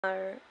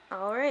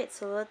Alright,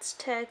 so let's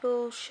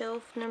tackle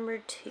shelf number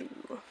 2.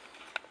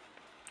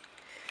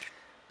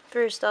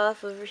 First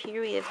off, over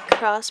here we have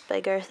Cross by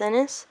Garth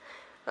Ennis.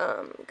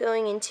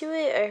 Going into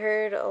it, I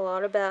heard a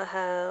lot about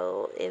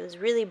how it was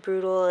really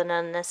brutal and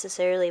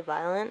unnecessarily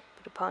violent,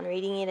 but upon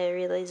reading it, I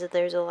realized that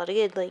there's a lot of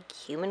good,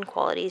 human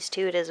qualities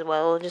to it as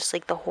well, just,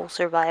 the whole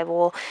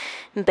survival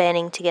and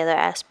banding together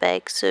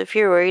aspect. So if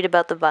you're worried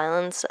about the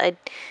violence, I'd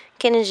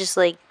kind of just,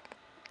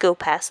 go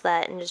past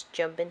that and just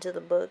jump into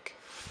the book.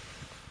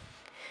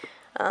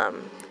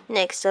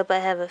 Next up, I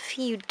have a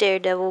few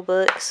Daredevil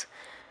books.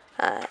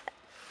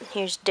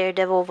 Here's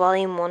Daredevil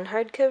Volume 1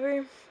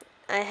 hardcover.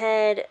 I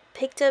had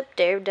picked up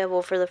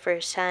Daredevil for the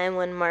first time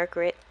when Mark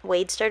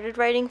Waid started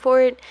writing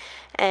for it,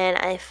 and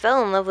I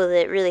fell in love with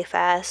it really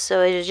fast,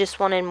 so I just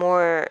wanted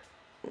more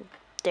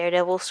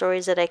Daredevil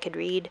stories that I could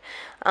read.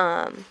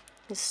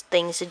 Just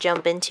things to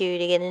jump into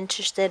to get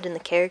interested in the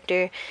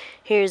character.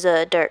 Here's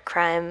a dark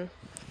crime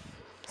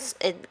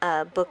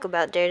book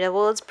about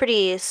Daredevil. It's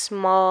pretty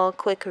small,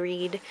 quick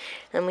read.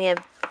 Then we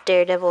have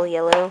Daredevil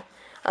Yellow.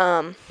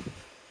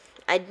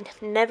 I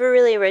never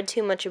really read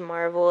too much of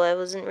Marvel. I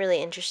wasn't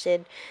really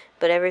interested,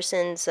 but ever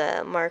since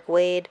Mark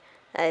Waid,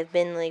 I've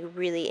been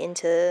really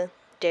into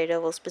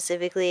Daredevil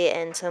specifically,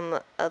 and some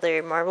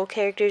other Marvel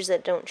characters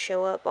that don't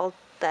show up all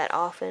that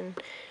often.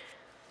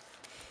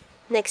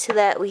 Next to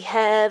that, we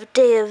have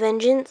Day of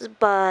Vengeance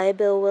by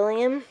Bill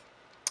William.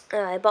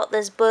 I bought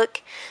this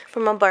book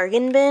from a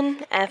bargain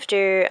bin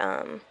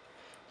after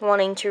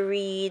wanting to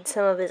read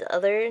some of his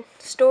other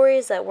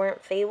stories that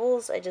weren't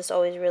fables. I just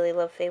always really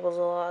loved fables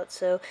a lot,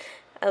 so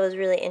I was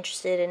really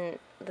interested in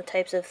the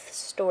types of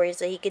stories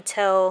that he could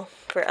tell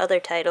for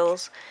other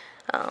titles.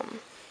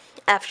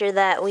 After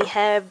that, we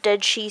have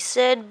Dead She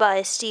Said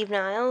by Steve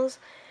Niles.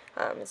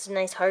 It's a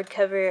nice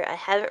hardcover. I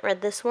haven't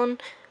read this one.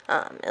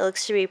 It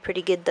looks to be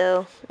pretty good,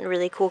 though. A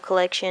really cool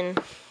collection.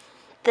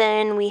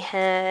 Then we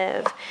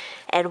have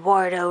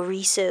Eduardo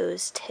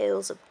Risso's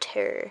Tales of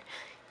Terror.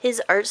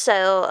 His art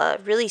style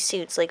really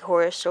suits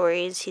horror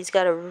stories. He's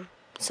got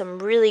some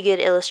really good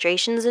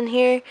illustrations in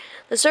here.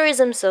 The stories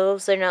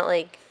themselves, they're not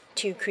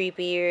too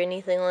creepy or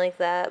anything like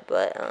that,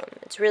 but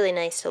it's really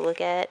nice to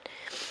look at.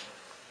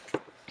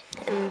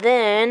 And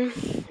then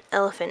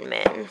Elephant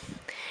Man.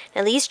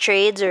 Now these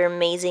trades are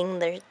amazing.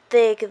 They're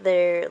thick,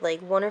 they're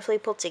wonderfully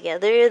put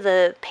together.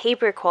 The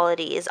paper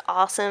quality is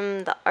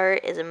awesome, the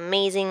art is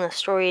amazing, the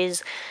story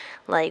is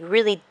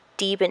really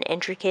deep and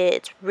intricate.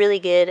 It's really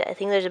good. I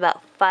think there's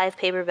about 5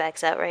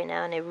 paperbacks out right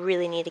now, and I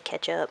really need to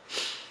catch up.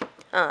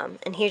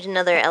 And here's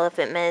another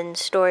Elephant Man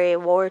story,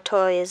 War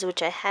Toys,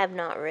 which I have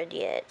not read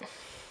yet.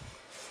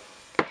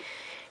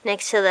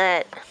 Next to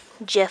that,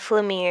 Jeff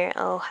Lemire.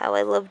 Oh, how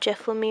I love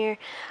Jeff Lemire.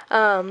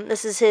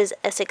 This is his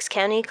Essex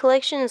County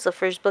collection. It's the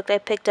first book I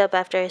picked up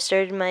after I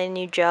started my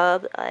new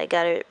job. I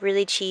got it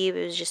really cheap.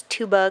 It was just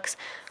 $2.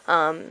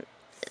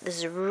 This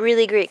is a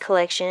really great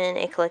collection.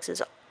 It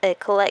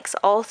collects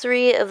all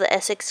 3 of the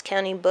Essex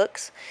County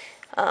books.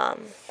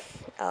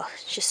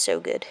 It's just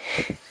so good.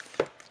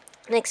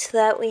 Next to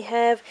that, we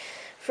have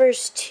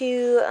first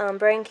 2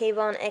 Brian K.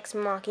 Vaughan Ex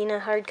Machina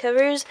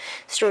hardcovers.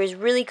 The story's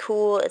really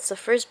cool. It's the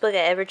first book I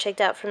ever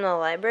checked out from the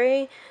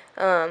library.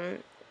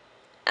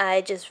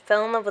 I just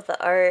fell in love with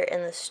the art,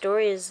 and the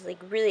story is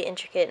really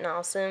intricate and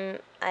awesome.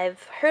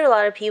 I've heard a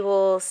lot of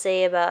people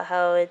say about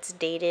how it's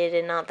dated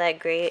and not that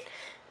great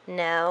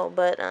now,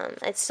 but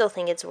I still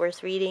think it's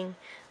worth reading.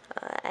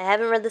 I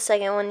haven't read the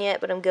second one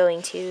yet, but I'm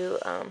going to,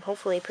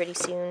 hopefully pretty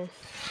soon.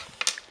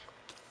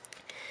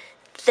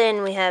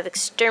 Then we have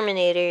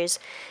Exterminators.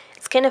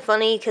 It's kind of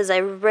funny because I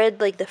read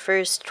the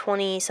first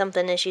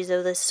 20-something issues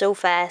of this so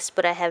fast,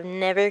 but I have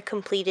never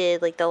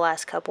completed the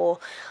last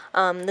couple.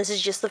 This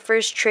is just the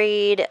first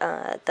trade.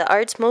 The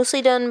art's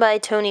mostly done by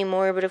Tony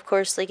Moore, but of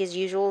course, his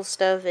usual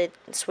stuff, it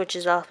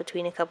switches off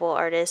between a couple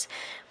artists.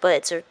 But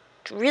it's a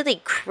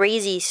really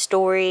crazy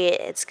story.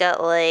 It's got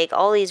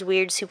all these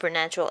weird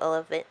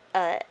supernatural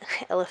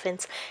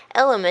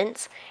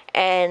elements,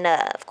 and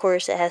of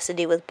course, it has to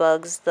do with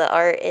bugs. The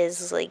art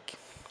is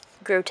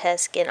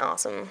grotesque and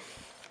awesome.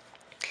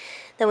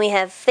 Then we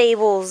have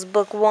Fables,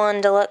 Book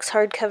 1, Deluxe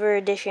Hardcover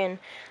Edition.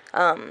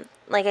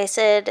 Like I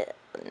said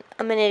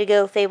a minute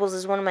ago, Fables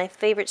is one of my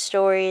favorite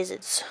stories.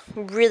 It's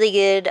really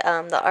good.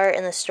 The art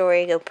and the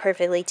story go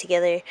perfectly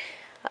together.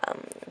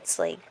 It's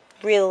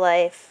real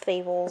life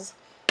Fables.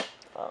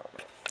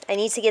 I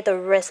need to get the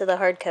rest of the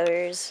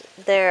hardcovers.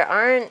 There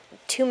aren't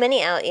too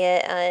many out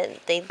yet.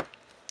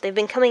 They've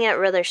been coming out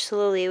rather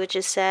slowly, which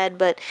is sad,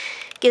 but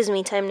gives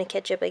me time to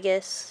catch up, I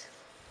guess.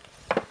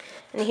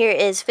 And here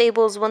is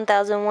Fables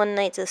 1001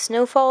 Nights of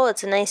Snowfall.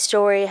 It's a nice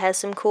story. It has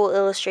some cool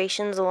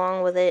illustrations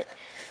along with it.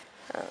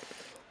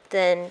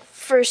 Then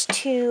first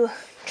 2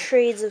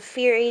 trades of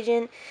Fear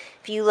Agent.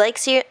 If you like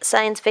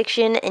science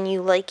fiction and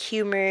you like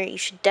humor, you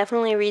should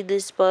definitely read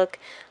this book.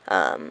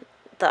 The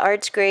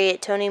art's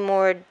great. Tony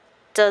Moore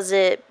does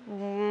it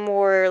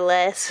more or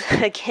less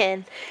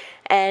again.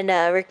 And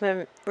Rick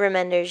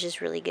Remender is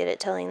just really good at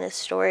telling this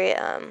story.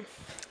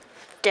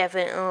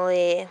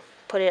 Definitely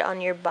put it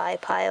on your buy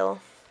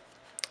pile.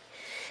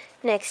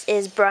 Next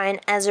is Brian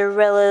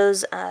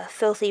Azzarello's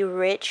Filthy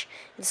Rich.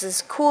 It's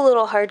this cool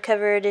little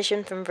hardcover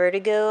edition from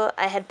Vertigo.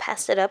 I had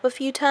passed it up a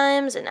few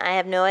times, and I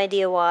have no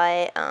idea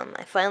why.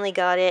 I finally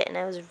got it, and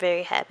I was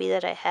very happy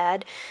that I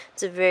had.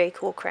 It's a very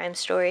cool crime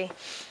story.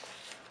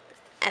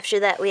 After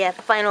that, we have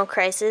Final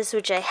Crisis,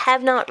 which I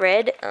have not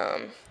read.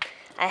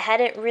 I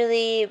hadn't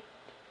really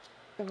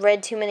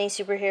read too many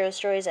superhero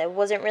stories. I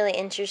wasn't really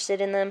interested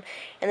in them,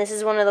 and this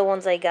is one of the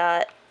ones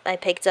I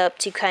picked up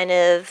to kind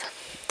of,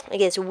 I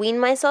guess, wean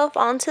myself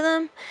onto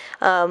them,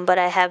 but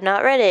I have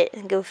not read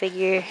it. Go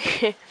figure.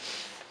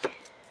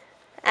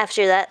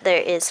 After that,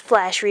 there is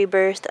Flash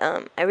Rebirth.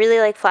 I really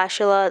like Flash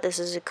a lot. This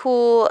is a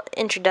cool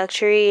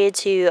introductory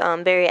to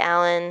Barry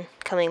Allen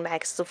coming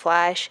back as the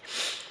Flash.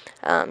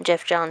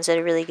 Jeff Johns did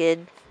a really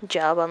good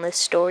job on this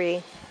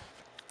story.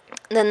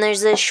 Then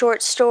there's this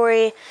short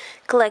story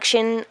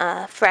collection,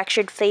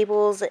 Fractured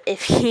Fables.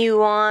 If you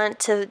want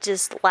to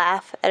just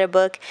laugh at a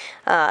book,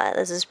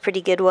 this is a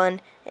pretty good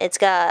one. It's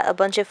got a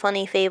bunch of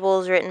funny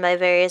fables written by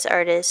various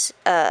artists,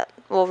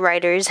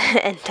 writers,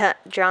 and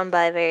drawn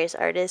by various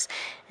artists,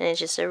 and it's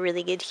just a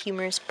really good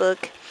humorous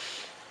book.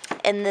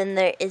 And then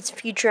there is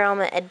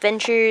Futurama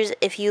Adventures.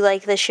 If you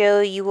like the show,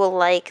 you will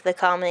like the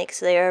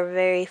comics. They are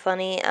very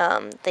funny.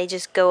 They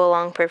just go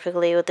along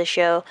perfectly with the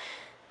show.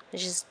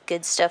 It's just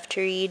good stuff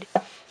to read.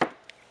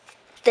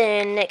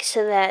 Then next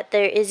to that,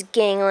 there is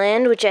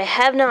Gangland, which I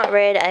have not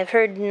read. I've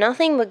heard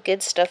nothing but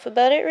good stuff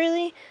about it,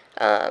 really.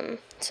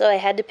 So I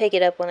had to pick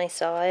it up when I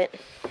saw it.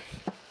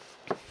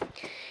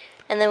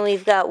 And then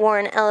we've got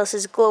Warren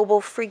Ellis's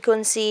Global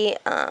Frequency.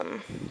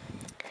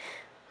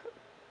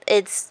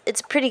 It's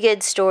a pretty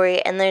good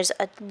story, and there's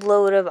a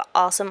load of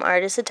awesome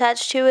artists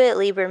attached to it.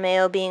 Lieber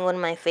Mayo being one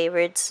of my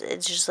favorites.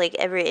 It's just like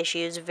every issue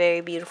is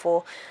very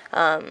beautiful,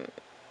 and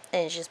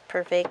it's just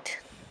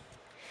perfect.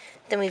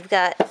 Then we've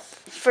got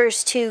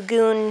first two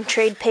Goon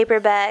trade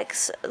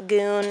paperbacks.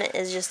 Goon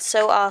is just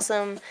so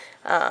awesome.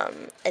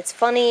 It's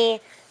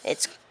funny,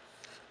 it's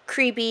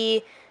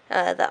creepy.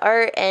 The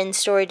art and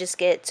story just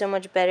get so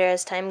much better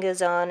as time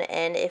goes on,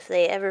 and if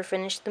they ever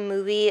finish the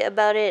movie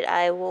about it,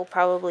 I will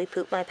probably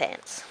poop my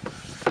pants.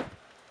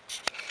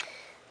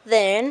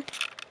 Then,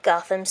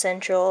 Gotham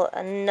Central,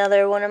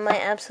 another one of my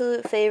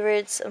absolute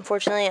favorites.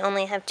 Unfortunately, I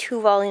only have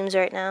 2 volumes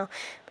right now,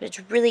 but it's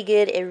really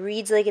good. It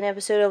reads like an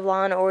episode of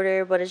Law &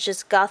 Order, but it's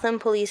just Gotham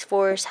Police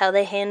Force, how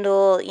they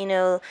handle,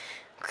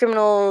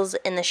 criminals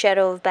in the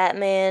shadow of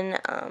Batman.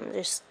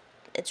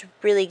 It's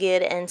really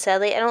good, and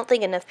sadly, I don't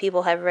think enough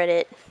people have read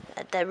it.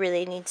 That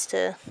really needs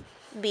to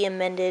be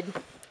amended.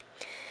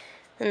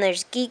 Then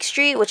there's Geek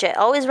Street, which I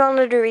always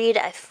wanted to read.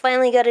 I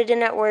finally got it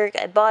in at work.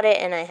 I bought it,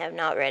 and I have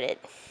not read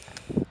it.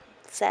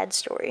 Sad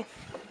story.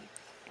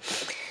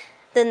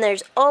 Then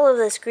there's all of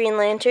this Green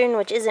Lantern,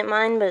 which isn't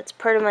mine, but it's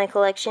part of my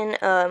collection.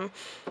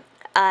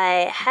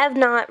 I have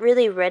not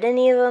really read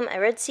any of them. I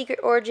read Secret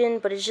Origin,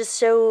 but it's just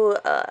so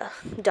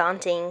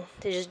daunting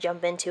to just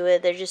jump into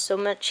it. There's just so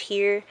much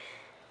here.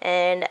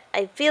 And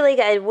I feel like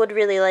I would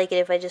really like it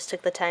if I just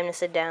took the time to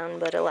sit down,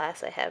 but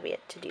alas, I have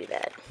yet to do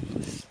that.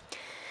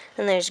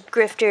 Then there's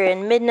Grifter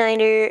and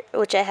Midnighter,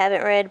 which I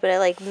haven't read, but I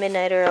like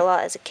Midnighter a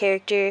lot as a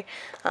character.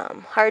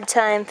 Hard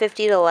Time,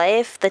 50 to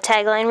Life. The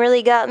tagline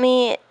really got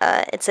me.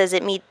 It says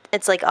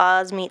it's like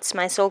Oz meets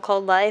My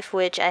So-Called Life,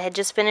 which I had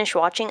just finished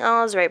watching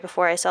Oz right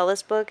before I saw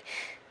this book,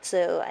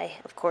 so I,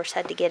 of course,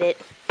 had to get it.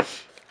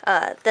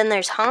 Then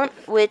there's Haunt,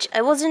 which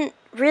I wasn't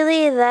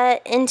really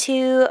that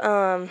into.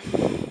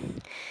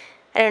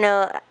 I don't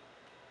know,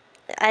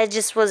 I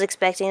just was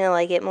expecting to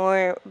like it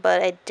more,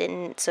 but I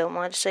didn't so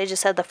much, so I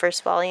just had the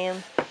first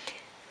volume.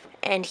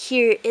 And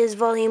here is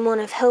volume 1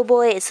 of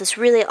Hellboy. It's this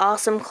really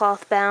awesome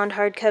cloth-bound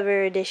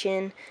hardcover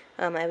edition.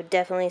 I would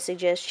definitely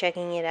suggest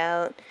checking it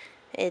out.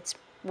 It's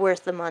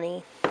worth the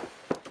money.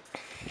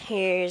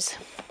 Here's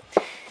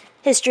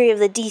History of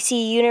the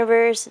DC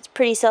Universe. It's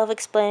pretty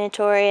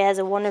self-explanatory. It has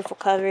a wonderful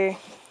cover.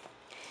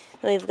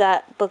 We've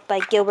got a book by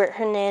Gilbert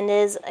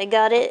Hernandez. I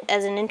got it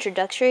as an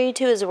introductory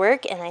to his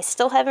work, and I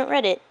still haven't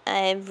read it.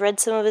 I've read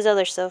some of his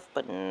other stuff,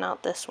 but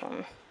not this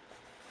one.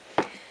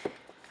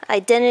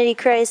 Identity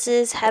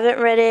Crisis, haven't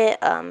read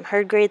it,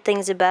 heard great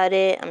things about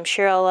it. I'm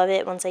sure I'll love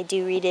it once I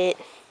do read it.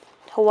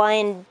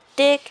 Hawaiian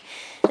Dick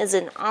is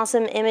an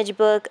awesome image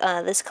book.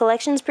 This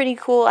collection's pretty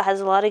cool. It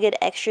has a lot of good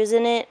extras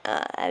in it.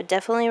 I would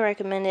definitely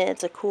recommend it.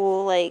 It's a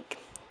cool,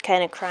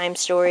 kind of crime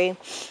story.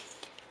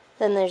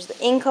 Then there's The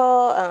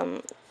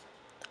Inkall.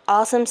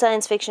 Awesome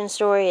science fiction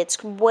story.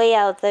 It's way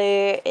out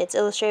there. It's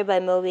illustrated by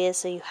Mobius,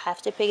 so you have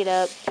to pick it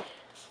up.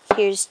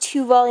 Here's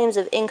 2 volumes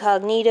of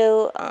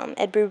Incognito.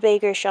 Ed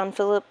Brubaker, Sean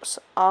Phillips,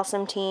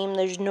 awesome team.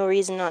 There's no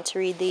reason not to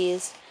read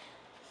these.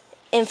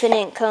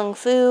 Infinite Kung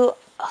Fu.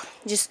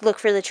 Just look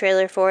for the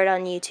trailer for it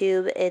on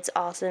YouTube. It's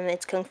awesome.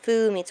 It's Kung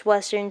Fu meets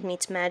Western,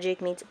 meets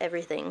magic, meets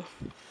everything.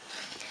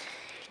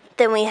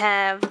 Then we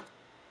have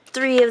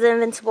 3 of the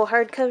Invincible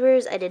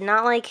hardcovers. I did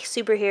not like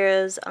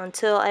superheroes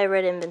until I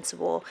read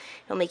Invincible.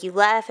 It'll make you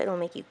laugh, it'll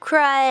make you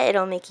cry,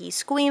 it'll make you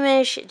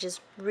squeamish.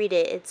 Just read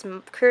it. It's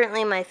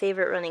currently my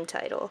favorite running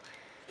title.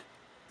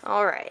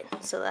 Alright,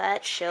 so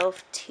that's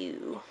shelf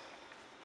 2.